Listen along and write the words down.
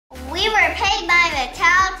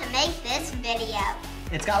video.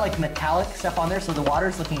 It's got like metallic stuff on there, so the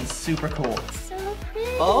water's looking super cool. So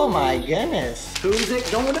pretty. Oh my goodness. Who's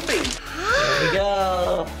it going to be? Here we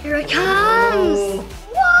go. Here it comes.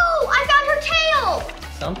 Whoa, I got her tail.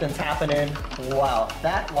 Something's happening. Wow,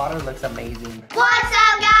 that water looks amazing. What's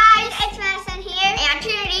up, guys? It's Madison here and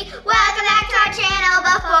Trinity. Welcome back to our channel.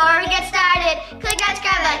 Before we get started, click that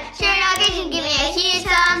subscribe button, share notifications, give me a huge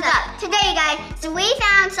thumbs up. Today, guys, so we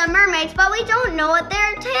found some mermaids, but we don't know what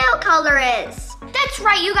their tail color is. That's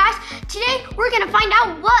right, you guys. Today, we're gonna find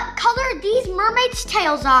out what color these mermaids'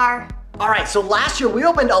 tails are. All right, so last year we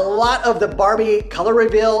opened a lot of the Barbie color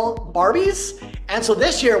reveal Barbies. And so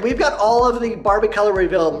this year we've got all of the Barbie color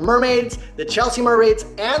reveal mermaids, the Chelsea mermaids,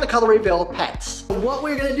 and the color reveal pets. What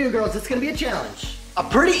we're gonna do, girls, it's gonna be a challenge. A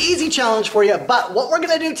pretty easy challenge for you, but what we're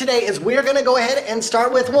gonna do today is we're gonna go ahead and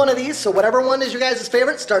start with one of these. So whatever one is your guys'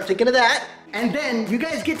 favorite, start thinking of that. And then you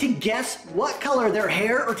guys get to guess what color their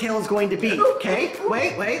hair or tail is going to be, okay?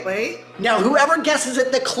 Wait. Now whoever guesses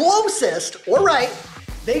it the closest or right,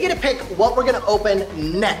 they get to pick what we're gonna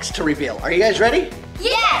open next to reveal. Are you guys ready?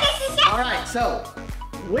 Yes! All right, so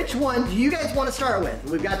which one do you guys want to start with?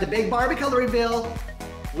 We've got the big Barbie color reveal,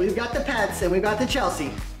 we've got the pets, and we've got the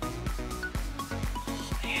Chelsea.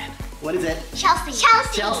 Man, what is it? Chelsea.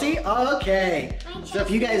 Chelsea? Okay. So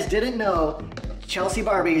if you guys didn't know, Chelsea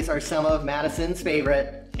Barbies are some of Madison's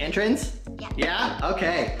favorite entrants. Yeah?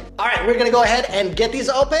 Okay. All right, we're gonna go ahead and get these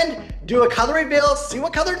opened, do a color reveal, see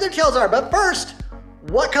what color their tails are. But first,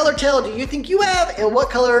 what color tail do you think you have, and what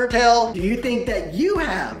color tail do you think that you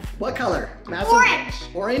have? What color? Madison? Orange.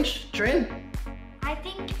 Orange? Trin? I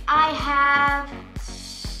think I have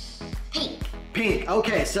pink. Pink.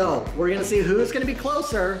 Okay, so we're gonna see who's gonna be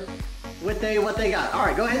closer with what they got. All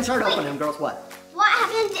right, go ahead and start opening them, girls. What? What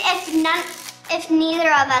happens if neither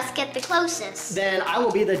of us get the closest? Then I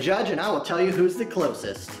will be the judge and I will tell you who's the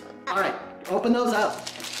closest. All right, open those up.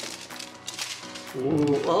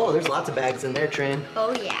 Ooh, oh, there's lots of bags in there, Trin.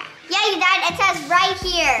 Oh yeah. Yeah, Dad, it says right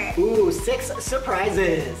here. Ooh, 6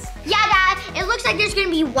 surprises. Yeah, Dad, it looks like there's gonna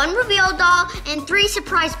be 1 reveal doll and 3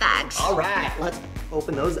 surprise bags. All right, let's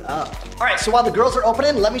open those up. All right, so while the girls are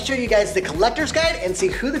opening, let me show you guys the collector's guide and see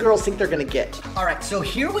who the girls think they're gonna get. All right, so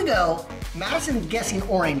here we go. Madison's guessing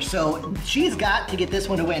orange, so she's got to get this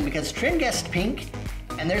one to win because Trin guessed pink,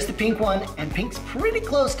 and there's the pink one, and pink's pretty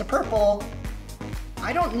close to purple.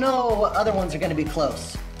 I don't know what other ones are gonna be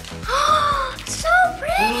close. So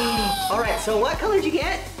pretty. All right, so what color did you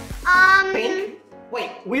get? Pink?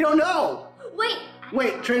 Wait, we don't know.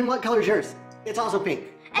 Wait, Trin, what color's yours? It's also pink.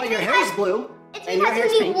 But your hair is blue. It's and your because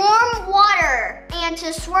hair's we need pink. warm water and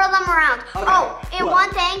to swirl them around. Okay. Oh, and What?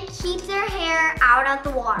 one thing, keep their hair out of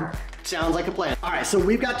the water. Sounds like a plan. All right, so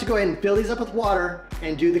we've got to go ahead and fill these up with water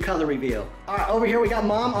and do the color reveal. All right, over here we got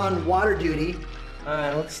Mom on water duty. All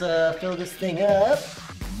right, let's fill this thing up.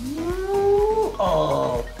 Ooh,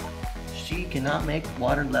 oh, she cannot make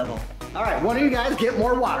water level. All right, one of you guys get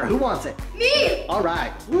more water. Who wants it? Me! All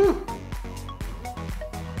right. Woo.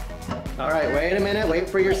 All right, wait a minute. Wait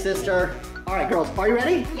for your sister. All right, girls, are you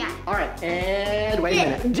ready? Yeah. All right, and wait a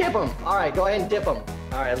minute. Dip them. All right, go ahead and dip them.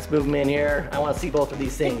 All right, let's move them in here. I want to see both of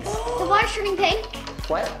these things. The water's turning pink.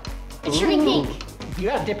 What? It's turning Ooh. pink. You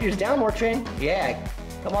gotta dip yours down more, Trin. Yeah.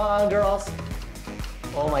 Come on, girls.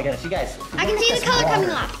 Oh my goodness, you guys. I can look see at the this color water. coming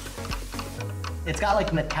off. It's got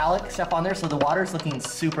like metallic stuff on there, so the water's looking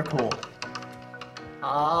super cool.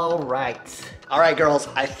 All right. All right, girls,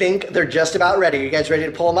 I think they're just about ready. You guys ready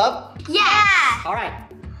to pull them up? Yeah! All right.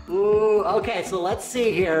 Ooh, okay, so let's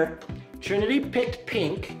see here. Trinity picked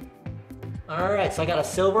pink. All right, so I got a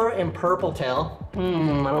silver and purple tail. I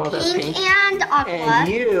don't know if that's Pink pink. and aqua. And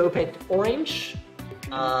you picked orange.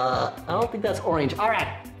 I don't think that's orange. All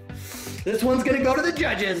right. This one's gonna go to the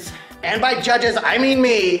judges. And by judges, I mean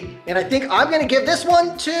me. And I think I'm gonna give this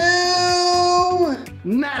one to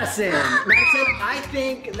Madison. Madison, I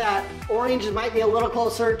think that orange might be a little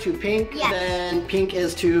closer to pink than pink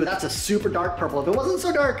is to, that's a super dark purple. If it wasn't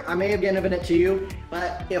so dark, I may have given it to you.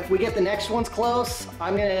 But if we get the next ones close,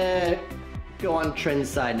 I'm gonna go on Trin's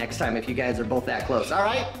side next time if you guys are both that close, all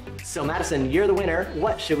right? So Madison, you're the winner.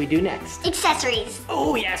 What should we do next? Accessories.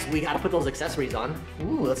 Oh yes, we gotta put those accessories on.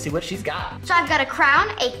 Ooh, let's see what she's got. So I've got a crown,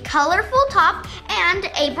 a colorful top, and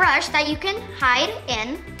a brush that you can hide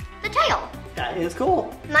in the tail. That is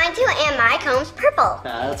cool. Mine too, and my comb's purple.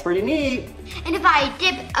 That's pretty neat. And if I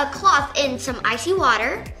dip a cloth in some icy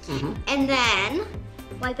water, and then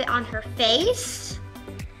wipe it on her face,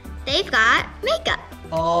 they've got makeup.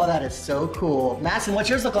 Oh, that is so cool. Madison, what's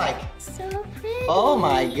yours look like? So pretty. Oh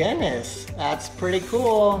my goodness, that's pretty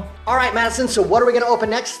cool. All right, Madison, so what are we gonna open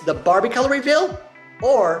next? The Barbie color reveal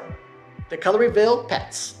or the color reveal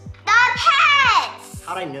pets? The pet!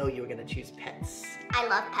 How'd I know you were gonna choose pets? I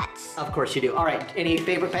love pets. Of course you do. All right, any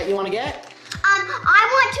favorite pet you wanna get? I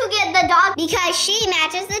want to get the dog because she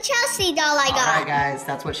matches the Chelsea doll I got. All right, guys,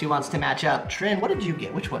 that's what she wants to match up. Trin, what did you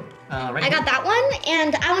get? Which one? Right I got that one,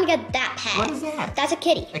 and I want to get that pet. What is that? That's a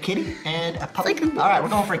kitty. A kitty and a puppy? It's like All right, we're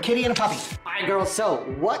going for a kitty and a puppy. All right, girls, so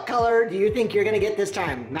what color do you think you're gonna get this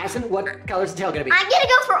time? Madison, what color's the tail gonna be? I'm gonna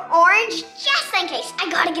go for orange just in case. I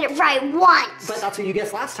gotta get it right once. But that's what you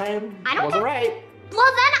guessed last time. I don't Wasn't get- right. Well,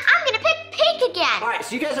 then I'm gonna pick pink again. All right,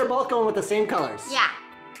 so you guys are both going with the same colors. Yeah.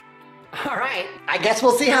 All right. I guess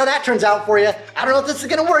we'll see how that turns out for you. I don't know if this is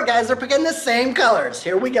gonna work, guys. They're picking the same colors.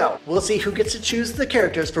 Here we go. We'll see who gets to choose the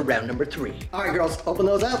characters for round number 3. All right, girls, open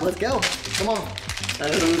those up. Let's go. Come on.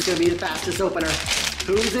 Who's gonna be the fastest opener?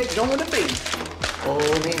 Who's it going to be? Oh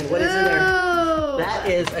man, what is in there? Ooh. That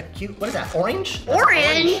is a cute. What is that? Orange? That's an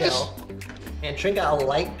Orange. shell. And Trin got a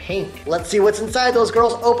light pink. Let's see what's inside those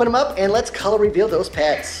girls. Open them up and let's color reveal those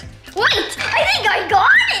pets. Wait, I think I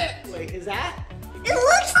got it. Wait, is that? It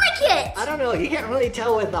looks like it. I don't know. You can't really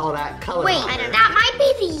tell with all that color. Wait, on there. that might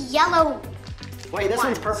be the yellow. Wait, this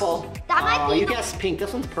one's purple. That might Oh, be you the- guessed pink.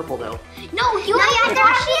 This one's purple though. No, you have to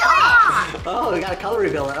reveal Oh, we got a color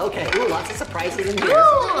revealer. Okay. Ooh, lots of surprises in it. here. Ooh,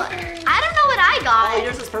 I don't know what I Oh, got.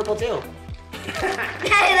 yours is purple too.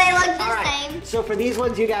 They look the All right. same. So for these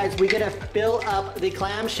ones, you guys, we're gonna fill up the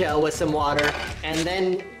clamshell with some water and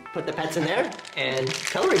then put the pets in there and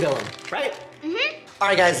color reveal them, right? All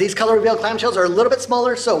right, guys, these color reveal clamshells are a little bit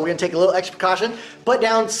smaller, so we're gonna take a little extra precaution. Put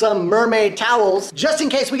down some mermaid towels, just in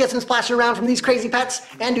case we get some splashing around from these crazy pets,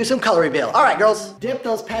 and do some color reveal. All right, girls. Dip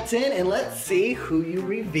those pets in and let's see who you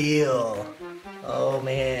reveal. Oh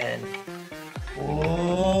man.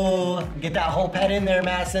 Oh, get that whole pet in there,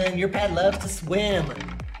 Madison. Your pet loves to swim.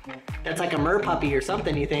 That's like a mer puppy or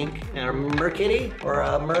something, you think? A mer kitty or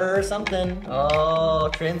a mer something. Oh,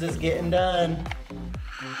 Trin's is getting done.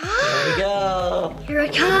 There we go. Here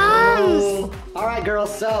it comes. Ooh. All right,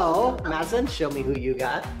 girls. So, Madison, show me who you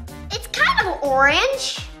got. It's kind of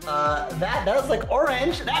orange. That does look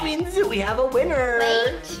orange. That means we have a winner.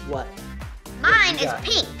 Wait. What? Mine is Yeah.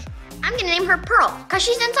 pink. I'm gonna name her Pearl because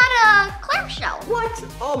she's inside a clamshell. What?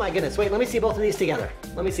 Oh my goodness. Wait, let me see both of these together.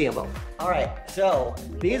 Let me see them both. All right, so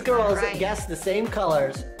these girls Right. guessed the same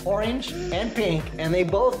colors, orange and pink, and they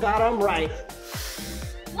both got them right.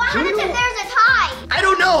 What happens if there's a tie? I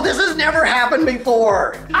don't know, this has never happened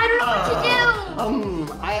before. I don't know what to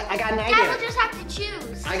do. I got an Guys will idea. just have to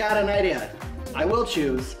choose. I got an idea. I will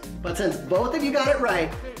choose, but since both of you got it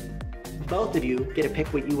right, both of you get to pick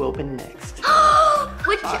what you open next.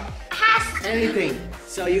 Which has Anything.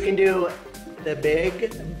 So you can do the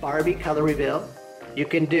big Barbie color reveal. You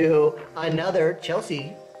can do another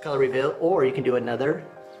Chelsea color reveal, or you can do another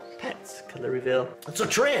Pets color reveal. So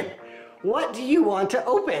Trin, what do you want to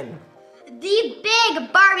open? the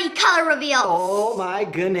big Barbie color reveal. Oh my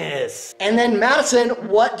goodness. And then Madison,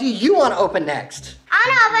 what do you want to open next? I'm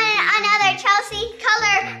gonna open another Chelsea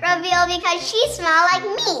color reveal because she smells like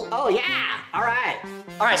me. Oh yeah, all right.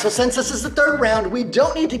 All right, so since this is the third round, we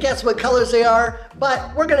don't need to guess what colors they are,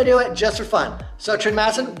 but we're gonna do it just for fun. So Trin,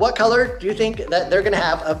 Madison, what color do you think that they're gonna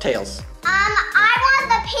have of tails? I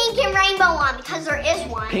want the pink and rainbow one because there is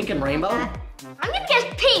one. Pink and rainbow? I'm gonna guess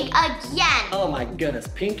pink again. Oh my goodness,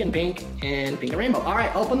 pink and rainbow. All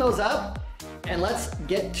right, open those up and let's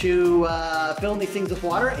get to filling these things with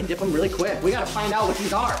water and dip them really quick. We gotta find out what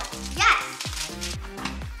these are. Yes.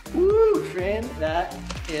 Woo, Trin, that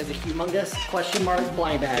is a humongous question mark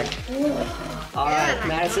blind bag. All right,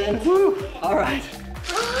 Madison, woo, all right.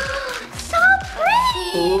 So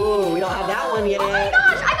pretty. Ooh, we don't have that one yet. Oh my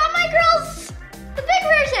gosh, I got my girls the big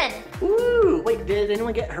version. Ooh, wait, did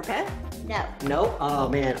anyone get her pet? No. No? Oh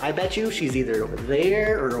man, I bet you she's either over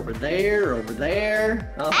there or over there or over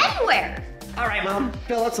there. Oh. Anywhere. All right, Mom,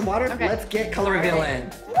 fill up some water. Okay. Let's get color reveal in.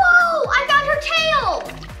 Whoa, I got her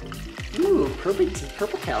tail. Ooh,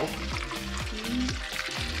 purple tail.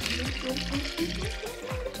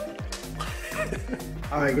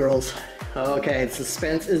 All right, girls. Okay,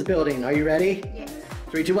 suspense is building. Are you ready? Yes.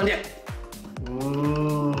 3, 2, 1, yeah.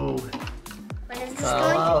 Ooh. When is this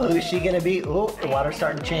Oh, who's she gonna be? Oh, the water's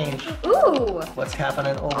starting to change. Ooh. What's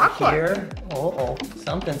happening over Awkward. here? Oh,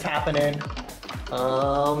 something's happening.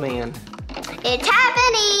 Oh man. It's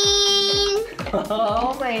happening.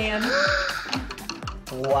 Oh man.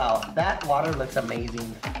 Wow, that water looks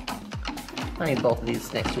amazing. I need both of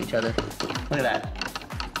these next to each other. Look at that.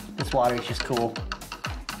 This water is just cool.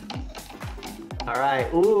 All right.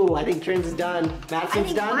 Ooh, I think Trin's is done.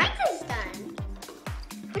 Madison's done. Mine is done.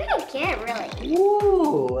 Who did I get, really?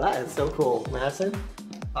 Ooh, that is so cool, Madison.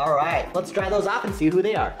 All right, let's dry those off and see who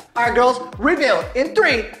they are. All right, girls, reveal in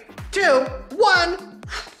 3, 2, 1.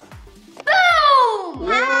 Boom!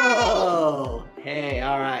 Whoa! Hey,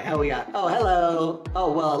 all right, how we got? Oh, hello.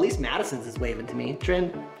 Oh, well, at least Madison's is waving to me.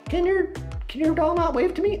 Trin, can your doll not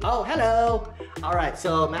wave to me? Oh, hello. All right,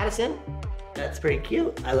 so Madison, that's pretty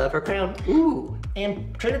cute. I love her crown. Ooh.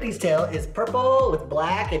 And Trinity's tail is purple with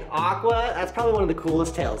black and aqua. That's probably one of the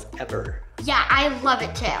coolest tails ever. Yeah, I love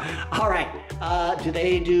it too. All right, do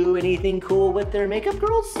they do anything cool with their makeup,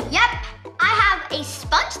 girls? Yep, I have a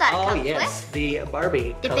sponge that it comes yes, with. the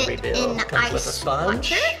Barbie Dip color it reveal in comes with a ice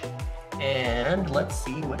sponge. water. And let's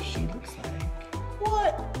see what she looks like.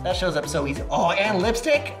 What? That shows up so easy. Oh, and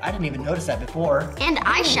lipstick? I didn't even notice that before. And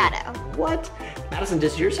eyeshadow. What? Madison,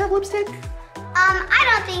 does yours have lipstick? I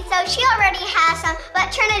don't think so. She already has some.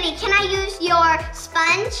 But Trinity, can I use your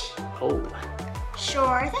sponge? Oh.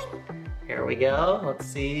 Sure thing. Here we go. Let's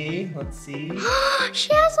see. She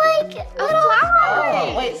has like a flower.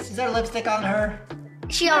 Oh, wait, is there lipstick on her?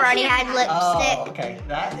 She already had lipstick. Oh, okay.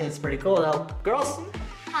 That is pretty cool though. Girls,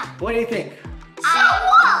 what do you think?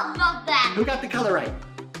 I love that. Who got the color right?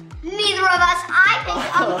 Neither of us.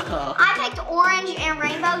 I picked orange and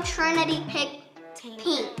rainbow. Trinity picked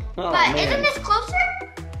pink. Oh, but man. isn't this closer?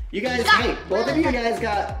 You guys, hey, both of you guys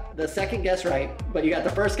got the second guess right, but you got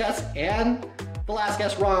the first guess and the last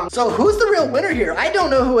guess wrong. So who's the real winner here? I don't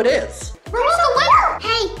know who it is. Who's the winner?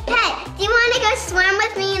 Hey, Pet, do you want to go swim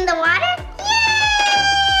with me in the water?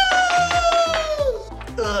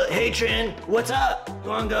 Yay! Hey Trin, what's up?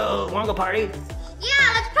 Wanna go party?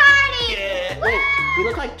 Yeah, let's party! Yeah. Woo! Wait, we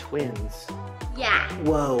look like twins. Yeah.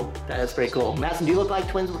 Whoa, that is pretty cool. Madison, do you look like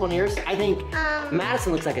twins with one of yours? I think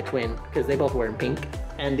Madison looks like a twin because they both wear pink,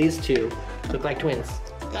 and these two look like twins.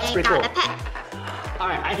 That's pretty cool. Got a pet. All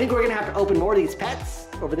right, I think we're gonna have to open more of these pets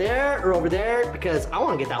over there or over there because I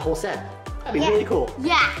want to get that whole set. That'd be really cool.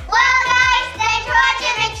 Yeah. Let's